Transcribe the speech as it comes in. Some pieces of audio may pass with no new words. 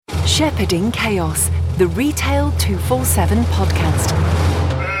Shepherding Chaos, the Retail 247 podcast.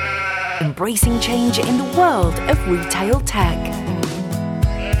 Embracing change in the world of retail tech.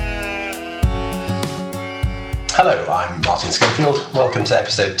 Hello, I'm Martin Schofield. Welcome to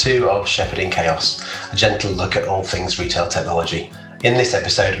episode 2 of Shepherding Chaos, a gentle look at all things retail technology. In this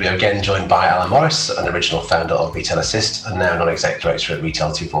episode, we are again joined by Alan Morris, an original founder of Retail Assist and now non-exec director at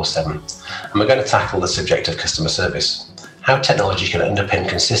Retail 247. And we're going to tackle the subject of customer service, how technology can underpin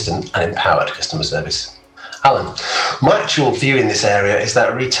consistent and empowered customer service. Alan, my actual view in this area is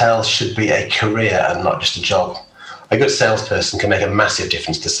that retail should be a career and not just a job. A good salesperson can make a massive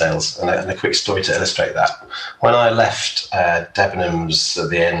difference to sales, and a quick story to illustrate that. When I left Debenhams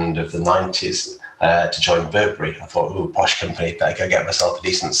at the end of the 90s to join Burberry, I thought, ooh, posh company, better go get myself a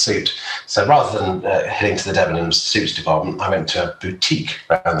decent suit. So rather than heading to the Debenhams suits department, I went to a boutique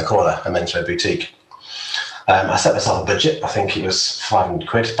around the corner, a menswear boutique. I set myself a budget. I think it was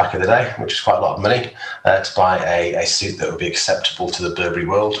 £500 back in the day, which is quite a lot of money, to buy a suit that would be acceptable to the Burberry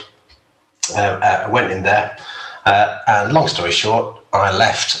world. I went in there, and long story short, I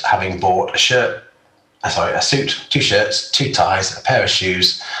left having bought a suit, 2 shirts, 2 ties, a pair of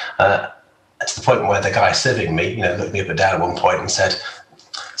shoes, to the point where the guy serving me, looked me up and down at one point and said,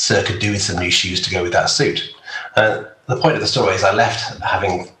 "Sir, could do with some new shoes to go with that suit." The point of the story is I left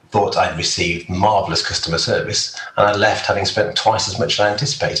having thought I'd received marvellous customer service, and I left having spent twice as much as I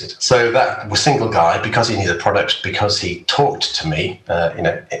anticipated. So that was single guy, because he knew the product, because he talked to me,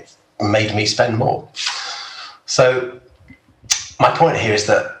 it made me spend more. So my point here is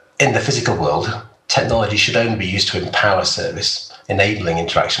that in the physical world, technology should only be used to empower service, enabling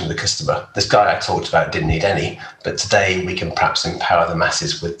interaction with the customer. This guy I talked about didn't need any, but today we can perhaps empower the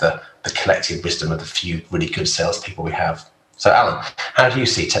masses with the collective wisdom of the few really good salespeople we have. So, Alan, how do you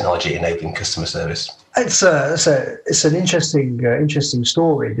see technology enabling customer service? It's an interesting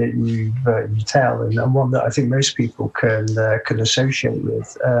story that you tell, and one that I think most people can associate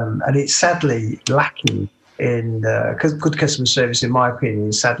with. And it's sadly lacking in good customer service, in my opinion,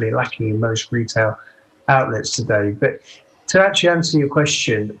 is sadly lacking in most retail outlets today. But to actually answer your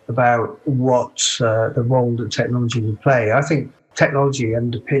question about what the role that technology will play, I think technology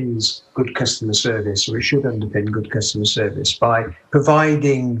underpins good customer service, or it should underpin good customer service, by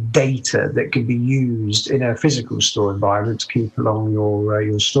providing data that can be used in a physical store environment to keep along your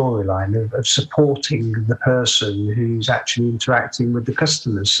storyline of supporting the person who's actually interacting with the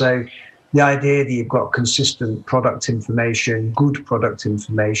customers. So the idea that you've got consistent product information, good product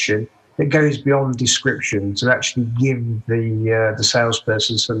information, that goes beyond description to actually give the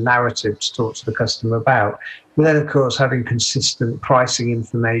salesperson some narrative to talk to the customer about. But then, of course, having consistent pricing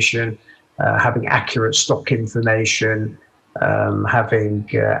information, having accurate stock information, having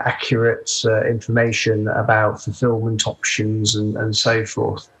accurate information about fulfillment options and so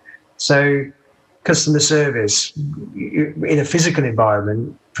forth. So customer service in a physical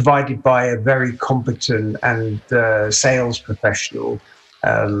environment provided by a very competent and sales professional,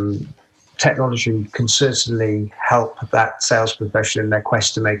 technology can certainly help that sales professional in their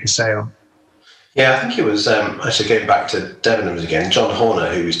quest to make a sale. Yeah, I think it was, actually going back to Debenhams again, John Horner,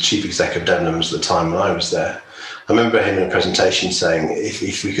 who was chief exec of Debenhams at the time when I was there. I remember him in a presentation saying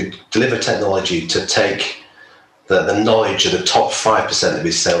if we could deliver technology to take the knowledge of the top 5% of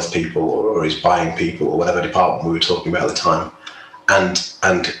his salespeople or his buying people or whatever department we were talking about at the time,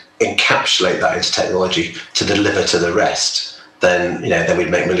 and encapsulate that into technology to deliver to the rest, then we'd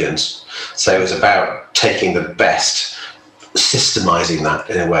make millions. So it was about taking the best, systemizing that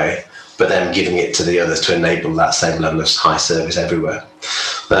in a way, but then giving it to the others to enable that same level of high service everywhere.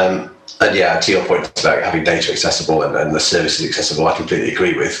 And yeah, to your point about having data accessible and the services accessible, I completely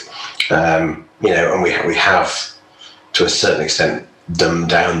agree with. And we have, to a certain extent, dumbed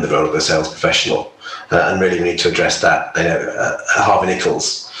down the role of the sales professional, and really we need to address that. At Harvey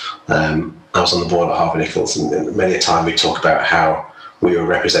Nichols, I was on the board at Harvey Nichols, and many a time we talk about how we were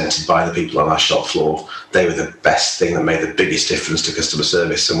represented by the people on our shop floor. They were the best thing that made the biggest difference to customer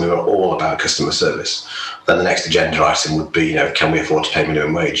service, and we were all about customer service. Then the next agenda item would be, can we afford to pay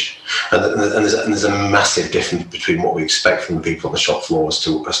minimum wage? And there's a massive difference between what we expect from the people on the shop floor as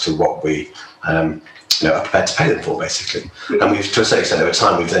to what we are prepared to pay them for, basically. And we've, to a certain extent over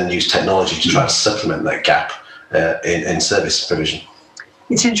time, we've then used technology to try to supplement that gap in service provision.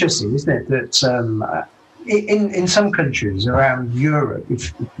 It's interesting, isn't it, that in some countries around Europe,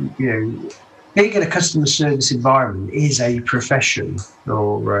 if being in a customer service environment is a profession,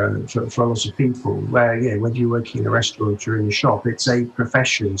 or for a lot of people, where whether you're working in a restaurant or in a shop, it's a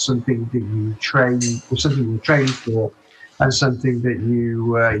profession, something that you train for, and something that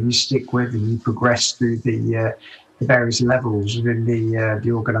you stick with and you progress through the the various levels within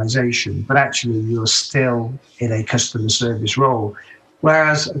the organisation, but actually you're still in a customer service role.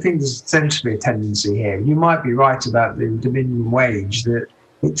 Whereas I think there's tends to be a tendency here. You might be right about the minimum wage, that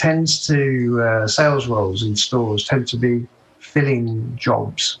it tends to, sales roles in stores tend to be filling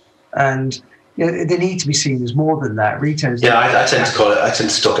jobs. And they need to be seen as more than that. Retailers. Yeah, I tend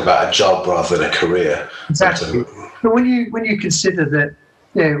to talk about a job rather than a career. Exactly. But when you consider that,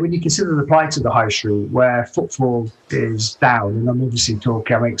 when you consider the plight of the high street, where footfall is down, and I'm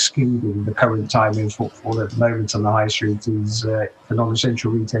excluding the current time in footfall at the moment on the high street is for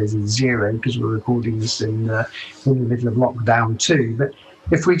non-essential retailers is zero, because we're recording this in the middle of lockdown too. But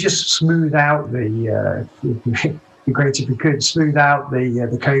if we just smooth out it'd be great if we could smooth out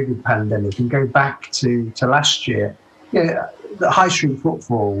the COVID pandemic and go back to last year. The high street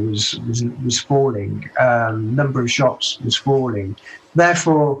footfall was falling. Number of shops was falling.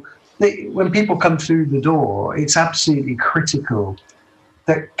 Therefore, when people come through the door, it's absolutely critical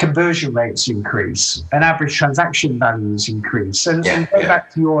that conversion rates increase and average transaction values increase. And go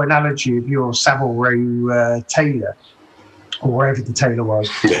back to your analogy of your Savile Row tailor, or wherever the tailor was.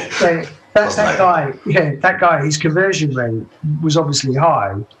 That guy, his conversion rate was obviously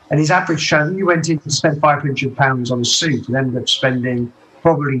high, and his average you went in to spend £500 on a suit and ended up spending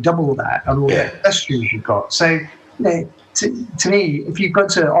probably double that on all the accessories you got. So, to me, if you've got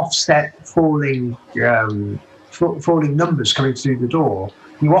to offset falling numbers coming through the door,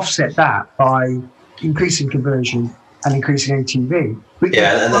 you offset that by increasing conversion and increasing ATV. And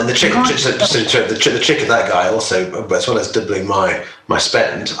then the trick of that guy also, as well as doubling my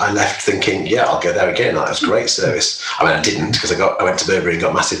spend, I left thinking, I'll go there again. That was great service. I mean, I didn't, because I went to Burberry and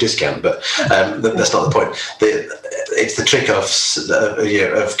got a massive discount, but that's not the point. It's the trick of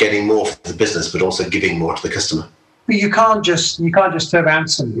getting more for the business, but also giving more to the customer. But you can't just turn around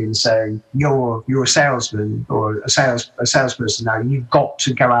to somebody and say you're a salesman or a salesperson now. You've got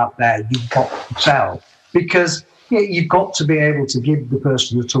to go out there. You've got to sell, because you've got to be able to give the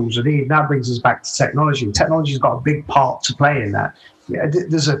person the tools they need. And that brings us back to technology. Technology's got a big part to play in that.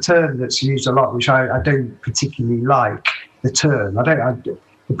 There's a term that's used a lot, which I don't particularly like. The term the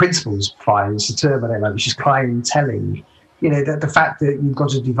principle's fine. It's the term I don't like, which is clienteling. The fact that you've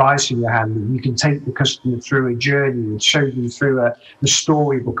got a device in your hand that you can take the customer through a journey and show them through a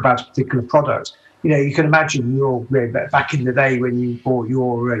storybook about a particular product. You can imagine back in the day when you bought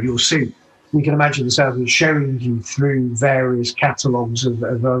your suit. You can imagine the salesman showing you through various catalogues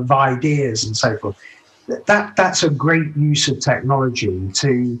of ideas and so forth. That's a great use of technology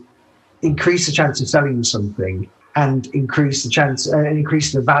to increase the chance of selling something and increase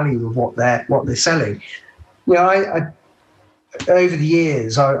the value of what they're selling. Over the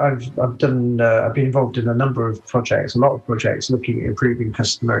years, I've been involved in a lot of projects looking at improving the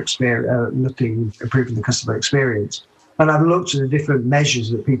customer experience. And I've looked at the different measures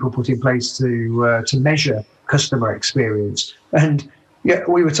that people put in place to measure customer experience. And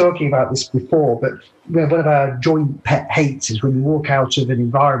we were talking about this before, but one of our joint pet hates is when you walk out of an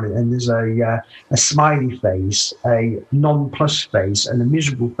environment and there's a smiley face, a non-plus face, and a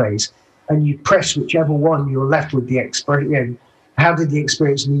miserable face, and you press whichever one, you're left with the experience. How did the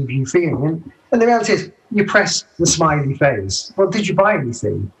experience leave you feeling? And the reality is, you press the smiley face. Well, did you buy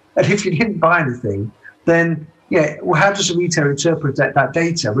anything? And if you didn't buy anything, then how does a retailer interpret that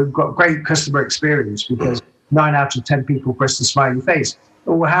data? We've got great customer experience because 9 out of 10 people press the smiley face.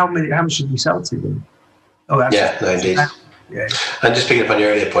 Well, how much should we sell to them? Indeed. And just picking up on your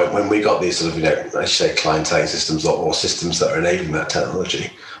earlier point, when we got these sort of, as you say, clienteling systems or systems that are enabling that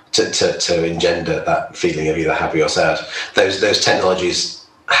technology to engender that feeling of either happy or sad, those technologies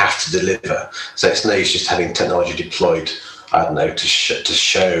have to deliver. So it's no use just having technology deployed, I don't know, to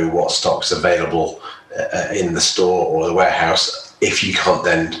show what stock's available in the store or the warehouse, if you can't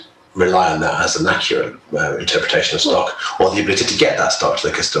then rely on that as an accurate interpretation of stock or the ability to get that stock to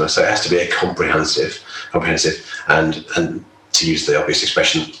the customer. So it has to be a comprehensive and to use the obvious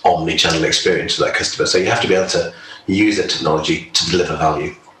expression, omni-channel experience for that customer. So you have to be able to use the technology to deliver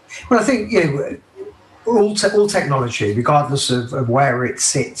value. Well, I think all technology, regardless of where it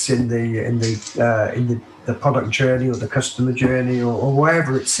sits in the product journey or the customer journey or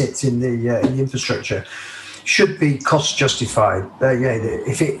wherever it sits in the infrastructure, should be cost justified.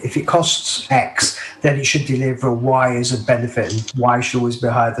 If it costs X, then it should deliver Y as a benefit, and Y should always be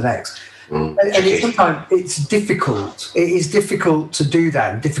higher than X. And sometimes it's difficult. It is difficult to do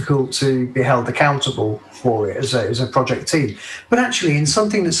that, and difficult to be held accountable for it as a project team. But actually, in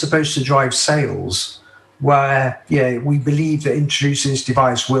something that's supposed to drive sales, where we believe that introducing this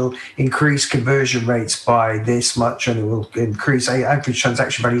device will increase conversion rates by this much, and it will increase average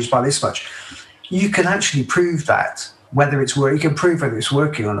transaction values by this much. you can actually prove that, whether it's working. You can prove whether it's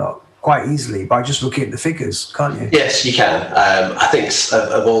working or not quite easily by just looking at the figures, can't you? Yes, you can. I think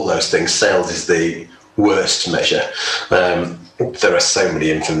of all those things, sales is the worst measure. There are so many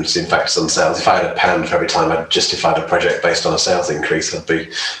influencing factors on sales. If I had £1 for every time I justified a project based on a sales increase, I'd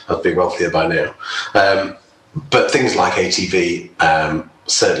be wealthier by now. But things like ATV,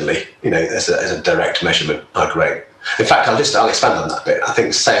 certainly, as a direct measurement, are great. In fact, I'll expand on that a bit. I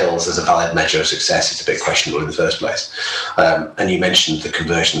think sales as a valid measure of success is a bit questionable in the first place. And you mentioned the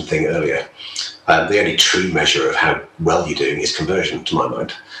conversion thing earlier. The only true measure of how well you're doing is conversion, to my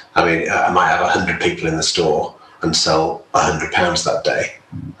mind. I mean, I might have 100 people in the store and sell £100 that day.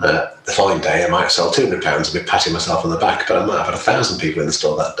 The following day, I might sell £200 and be patting myself on the back, but I might have had 1,000 people in the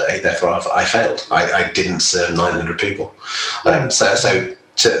store that day. Therefore, I failed. I didn't serve 900 people. So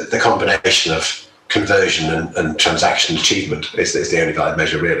to the combination of conversion and transaction achievement is the only valid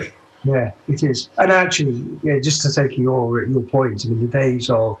measure, really. Yeah, it is. And actually, just to take your point, I mean, the days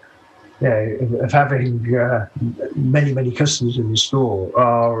of having many customers in the store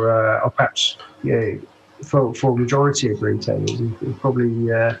are perhaps for majority of retailers is probably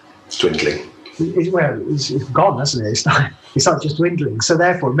dwindling. It's gone, hasn't it? It's not just dwindling. So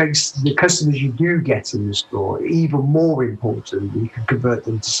therefore, it makes the customers you do get in the store even more important. You can convert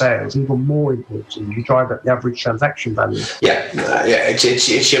them to sales. Even more important, you drive up the average transaction value. Yeah.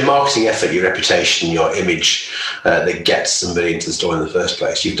 It's your marketing effort, your reputation, your image that gets somebody into the store in the first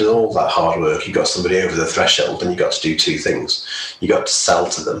place. You've done all that hard work. You've got somebody over the threshold, and you've got to do two things. You got to sell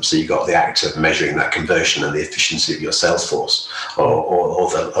to them. So you've got the act of measuring that conversion and the efficiency of your sales force, or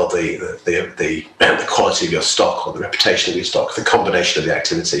the quality of your stock, or the reputation of your stock, the combination of the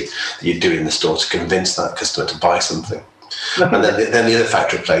activity that you do in the store to convince that customer to buy something. And then the other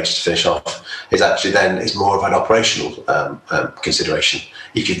factor at play, just to finish off, is more of an operational consideration.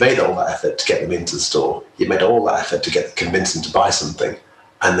 If you've made all that effort to get them into the store, you've made all that effort to convince them to buy something,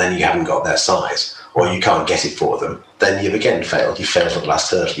 and then you haven't got their size, or you can't get it for them, then you've again failed. You failed at the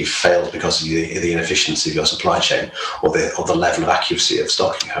last hurdle. You failed because of the inefficiency of your supply chain, or the level of accuracy of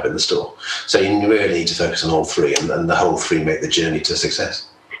stock you have in the store. So you really need to focus on all three, and the whole three make the journey to success.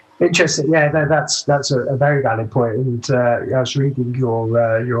 Interesting. Yeah, that's a very valid point. And I was reading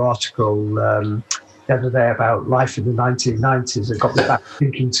your article the other day about life in the 1990s. It got me back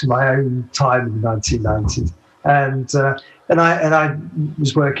thinking to my own time in the 1990s. And I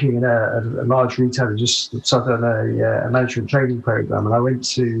was working in a large retailer just on a management training program, and I went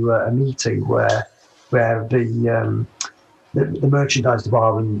to a meeting where the merchandise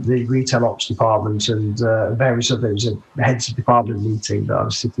department, the retail ops department, and various others, a heads of department meeting that I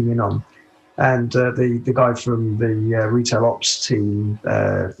was sitting in on, and the guy from the retail ops team.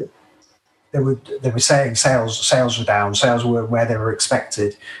 They were saying sales were down, sales weren't where they were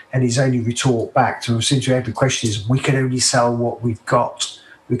expected, and his only retort back to every question is, we can only sell what we've got.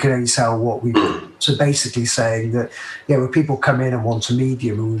 We can only sell what we've got. So basically saying that, when people come in and want a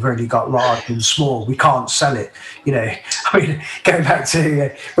medium and we've only got large and small, we can't sell it. I mean, going back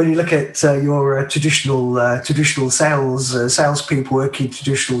to when you look at your traditional salespeople working in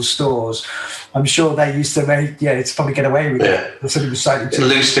traditional stores, I'm sure they used to it's probably get away with it. Sort of slightly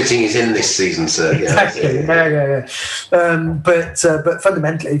loose fitting is in this season, sir. Exactly. Yeah. But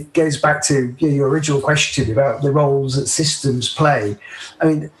fundamentally, it goes back to your original question about the roles that systems play. I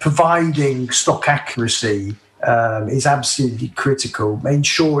mean, providing stock accuracy is absolutely critical.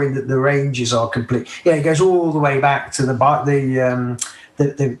 Ensuring that the ranges are complete. It goes all the way back to the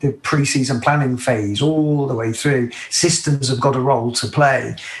pre-season planning phase, all the way through. Systems have got a role to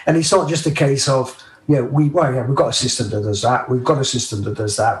play, and it's not just a case of we've got a system that does that. We've got a system that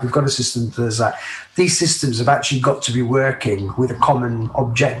does that. We've got a system that does that. These systems have actually got to be working with a common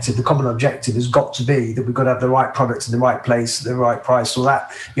objective. The common objective has got to be that we've got to have the right product in the right place, at the right price, all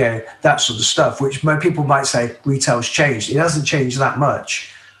that, that sort of stuff, which people might say retail's changed. It hasn't changed that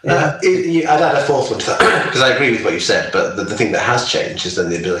much. I'd add a fourth one to that, because I agree with what you said, but the thing that has changed is then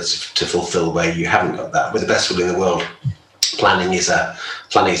the ability to fulfill where you haven't got that. With the best will in the world, planning is a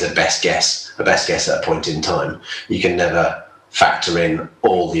best guess at a point in time. You can never factor in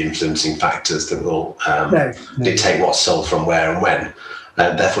all the influencing factors that will dictate what's sold from where and when.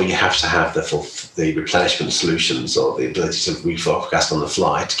 Therefore, you have to have the replenishment solutions, or the ability to reforecast on the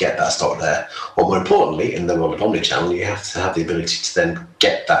fly to get that stock there. Or more importantly, in the world of omnichannel, you have to have the ability to then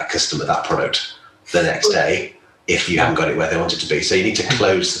get that customer that product the next day if you haven't got it where they want it to be. So you need to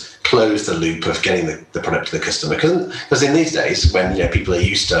close the loop of getting the product to the customer. Because in these days, when people are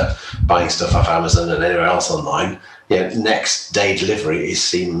used to buying stuff off Amazon and anywhere else online, next day delivery is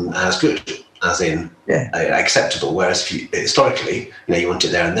seen as good. as in acceptable. Whereas if historically, you want it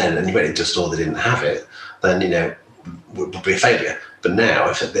there and then, and you went into a store that didn't have it, then would be a failure. But now,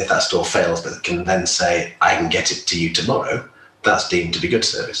 if that store fails, but can then say, I can get it to you tomorrow, that's deemed to be good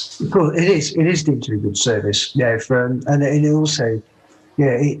service. Well, it is. It is deemed to be good service. And it also,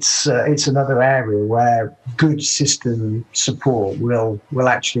 it's another area where good system support will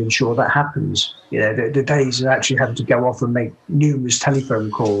actually ensure that happens. The days of actually having to go off and make numerous telephone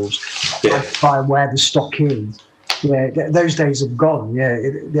calls, find where the stock is. Those days have gone.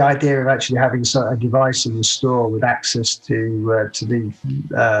 The idea of actually having a device in the store with access to the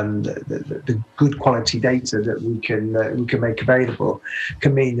good quality data that we can make available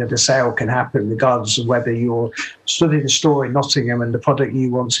can mean that a sale can happen regardless of whether you're stood in a store in Nottingham and the product you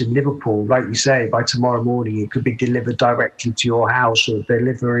want's in Liverpool. Like you say, by tomorrow morning it could be delivered directly to your house, or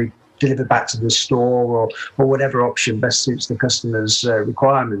delivered back to the store, or whatever option best suits the customer's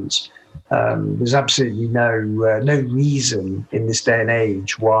requirements. There's absolutely no reason in this day and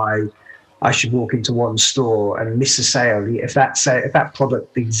age why I should walk into one store and miss a sale. If that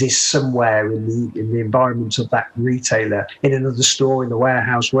product exists somewhere in the environment of that retailer, in another store, in the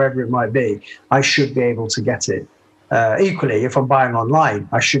warehouse, wherever it might be, I should be able to get it. Equally, if I'm buying online,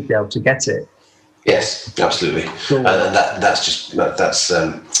 I should be able to get it. Yes, absolutely. And that's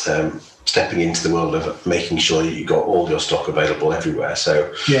stepping into the world of making sure that you've got all your stock available everywhere.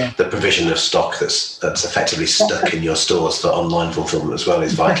 So the provision of stock that's effectively stuck in your stores for online fulfillment as well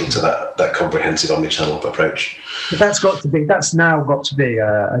is vital to that comprehensive omnichannel approach. But that's now got to be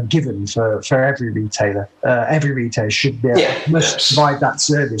a given for every retailer. Every retailer should must provide that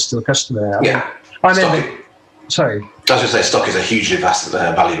service to a customer. Sorry. I was going to say, stock is a hugely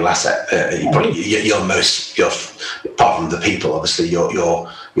valuable asset. Apart from the people, obviously, your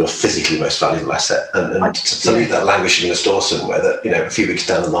physically most valuable asset. And to leave that languishing in a store somewhere that, a few weeks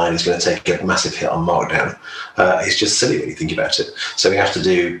down the line is going to take a massive hit on markdown, is just silly when you think about it. So we have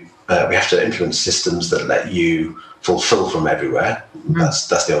to implement systems that let you fulfill from everywhere. That's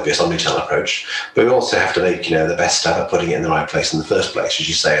the obvious omnichannel approach. But we also have to make the best stab at putting it in the right place in the first place, as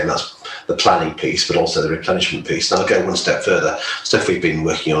you say, and that's the planning piece, but also the replenishment piece. And I'll go one step further. Stuff we've been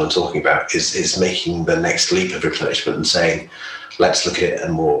working on and talking about is making the next leap of replenishment and saying, let's look at it at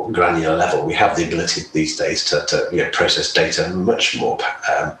a more granular level. We have the ability these days to process data much more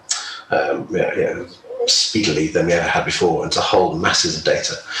speedily than we ever had before, and to hold masses of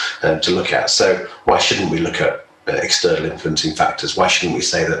data to look at. So why shouldn't we look at external influencing factors? Why shouldn't we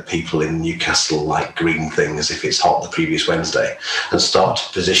say that people in Newcastle like green things if it's hot the previous Wednesday, and start to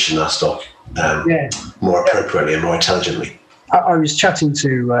position our stock more appropriately and more intelligently? I was chatting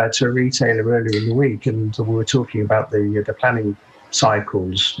to a retailer earlier in the week, and we were talking about the planning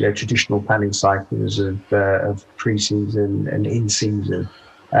cycles, traditional planning cycles of pre-season and in-season,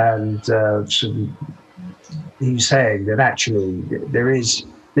 and he was saying that actually there is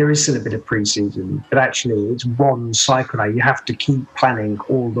still a bit of pre-season, but actually it's one cycle now. You have to keep planning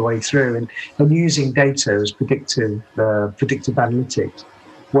all the way through, and using data as predictive analytics,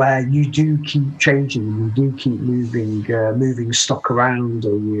 where you do keep changing, you do keep moving stock around,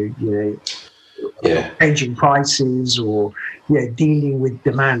 or changing prices, or dealing with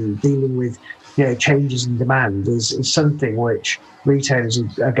demand, dealing with changes in demand is something which retailers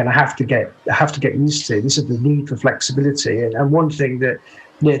are going to have to get used to. This is the need for flexibility, and one thing that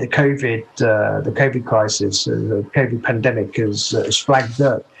the COVID crisis, the COVID pandemic has flagged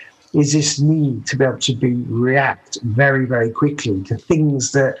up is this need to be able to react very, very quickly to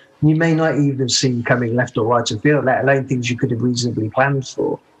things that you may not even have seen coming left or right of field, let alone things you could have reasonably planned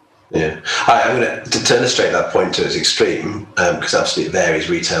for. Yeah, I'm going to illustrate that point to its extreme, because absolutely it varies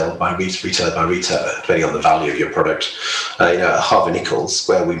retailer by retailer, depending on the value of your product. At Harvey Nichols,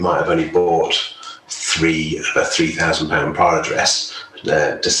 where we might have only bought a £3,000 prior dress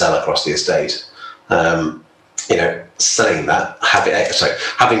to sell across the estate, selling that,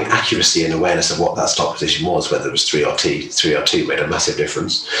 having accuracy and awareness of what that stock position was, whether it was 3 or 2, made a massive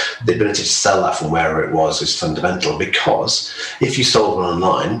difference. The ability to sell that from wherever it was is fundamental, because if you sold one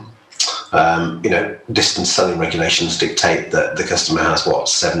online, distance selling regulations dictate that the customer has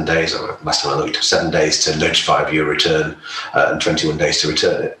 7 days, or last time I looked, 7 days to notify of your return and 21 days to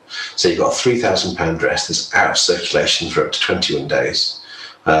return it. So you've got a £3,000 dress that's out of circulation for up to 21 days.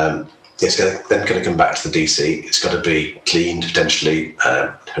 It's then going to come back to the DC. It's got to be cleaned, potentially,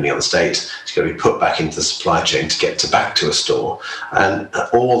 depending on the state. It's got to be put back into the supply chain to get back to a store. And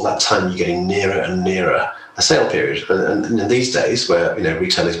all that time, you're getting nearer and nearer sale period. And in these days, where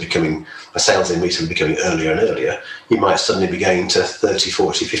retail is becoming, sales in retail are becoming earlier and earlier, you might suddenly be going to 30,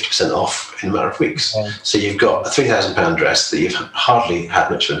 40, 50% off in a matter of weeks. Yeah. So you've got a £3,000 dress that you've hardly had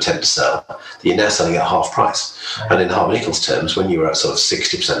much of an attempt to sell, that you're now selling at half price. Yeah. And in Harvey Nichols terms, when you were at sort of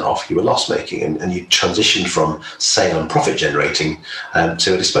 60% off, you were loss making, and you transitioned from sale and profit generating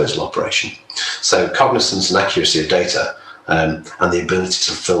to a disposal operation. So cognizance and accuracy of data and the ability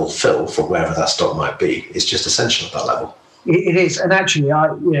to fulfill from wherever that stock might be is just essential at that level. It is, and actually,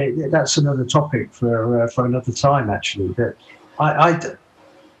 that's another topic for another time. Actually, that I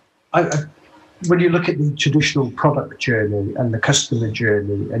when you look at the traditional product journey and the customer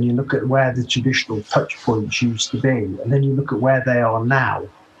journey, and you look at where the traditional touch points used to be, and then you look at where they are now,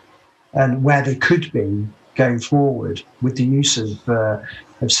 and where they could be going forward with the use of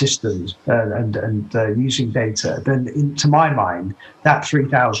systems and using data, then to my mind, that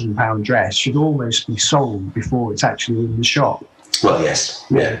 £3,000 dress should almost be sold before it's actually in the shop. Well, yes,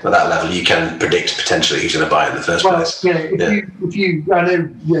 yeah. At that level, you can predict potentially who's going to buy it in the first place. If you, I know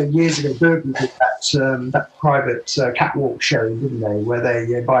years ago, Burberry did that private catwalk showing, didn't they, where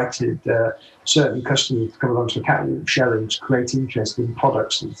they invited certain customers to come along to a catwalk showing to create interest in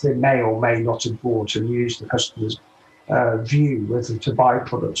products that they may or may not have bought, and use the customer's view whether to buy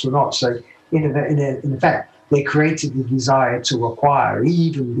products or not. So in effect, they created the desire to acquire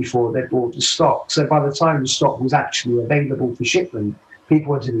even before they bought the stock. So by the time the stock was actually available for shipment,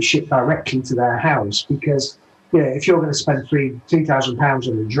 people wanted it shipped directly to their house, because if you're going to spend £3,000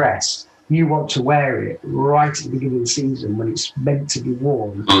 on a dress, you want to wear it right at the beginning of the season when it's meant to be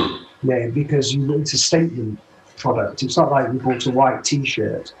worn. Because it's a statement product. It's not like you bought a white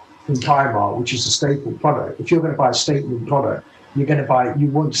T-shirt from Primark, which is a staple product. If you're going to buy a statement product, you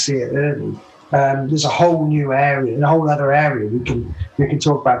want to see it early. There's a whole new area, and a whole other area we can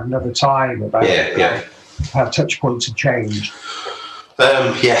talk about another time about how touch points have changed.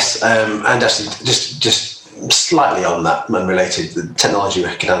 Yes, and actually, just slightly on that, unrelated, the technology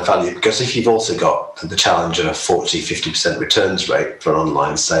can add value, because if you've also got the challenge of a 40-50% returns rate for an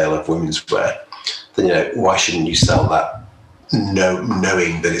online sale of women's wear, then why shouldn't you sell that?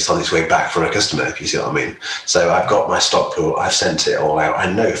 Knowing that it's on its way back for a customer, if you see what I mean. So I've got my stock pool, I've sent it all out,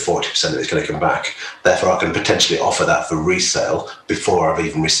 I know 40% of it's going to come back, therefore I can potentially offer that for resale before I've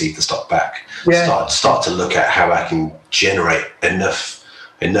even received the stock back. Start to look at how I can generate enough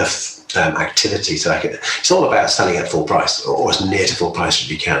activity so it's all about selling at full price, or as near to full price as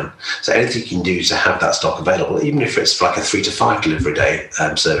you can. So anything you can do to have that stock available, even if it's like a 3 to 5 delivery day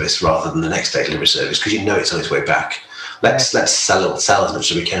service rather than the next day delivery service, because it's on its way back. Let's sell as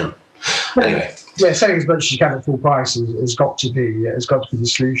much as we can. Anyway. Yeah, selling as much as you can at full price has got to be the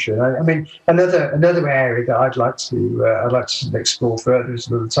solution. I mean, another area that I'd like to explore further at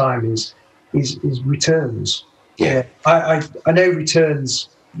another time is returns. Yeah. I know returns.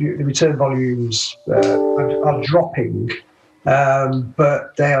 The return volumes are dropping,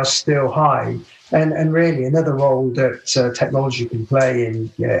 but they are still high. And really, another role that technology can play in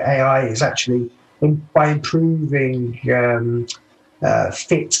AI is actually by improving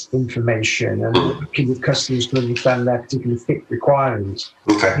fit information and working with customers to understand their particular fit requirements.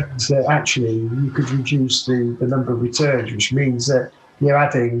 Okay. So actually, you could reduce the number of returns, which means that you're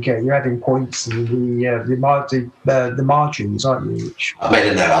adding points in the margins, aren't you? I made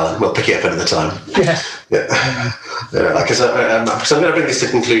a note, Alan. We'll pick it up another time. Yeah. Because I'm going to bring this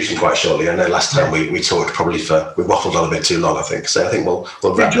to conclusion quite shortly. I know last time we talked we waffled on a bit too long, I think. So I think we'll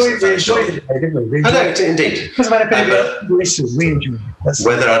wrap this up. We enjoyed it, didn't we? I know, indeed. We enjoyed it.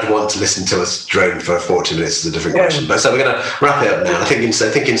 Whether I'd want to listen to us drone for 40 minutes is a different question. But so we're going to wrap it up now. I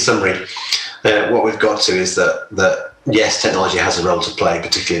think in summary, what we've got to is that yes, technology has a role to play,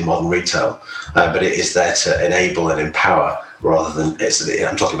 particularly in modern retail, but it is there to enable and empower rather than,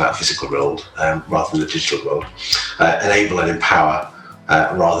 I'm talking about physical world rather than the digital world, enable and empower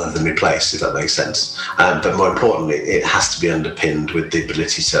rather than replace, if that makes sense. But more importantly, it has to be underpinned with the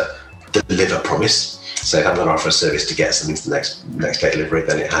ability to deliver promise. So if I'm going to offer a service to get something to the next day delivery,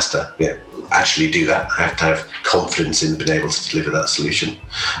 then it has to actually do that. I have to have confidence in being able to deliver that solution.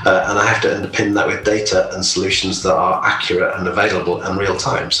 And I have to underpin that with data and solutions that are accurate and available and real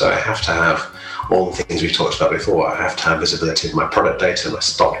time. So I have to have all the things we've talked about before. I have to have visibility of my product data, my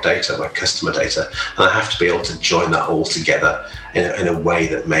stock data, my customer data, and I have to be able to join that all together in a way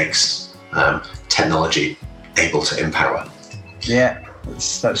that makes technology able to empower. Yeah.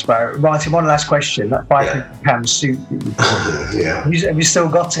 That's about Martin. One last question. That £500 suit that you bought, have you still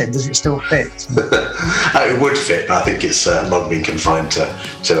got it? Does it still fit? It would fit, but I think it's long been confined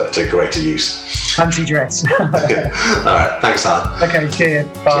to greater use. Fancy dress. All right, thanks, Alan. Okay, cheers.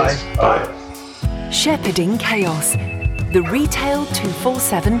 Bye. Cheers. Bye. Shepherding Chaos, the Retail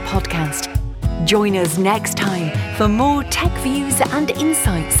 247 podcast. Join us next time for more tech views and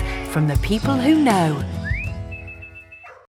insights from the people who know.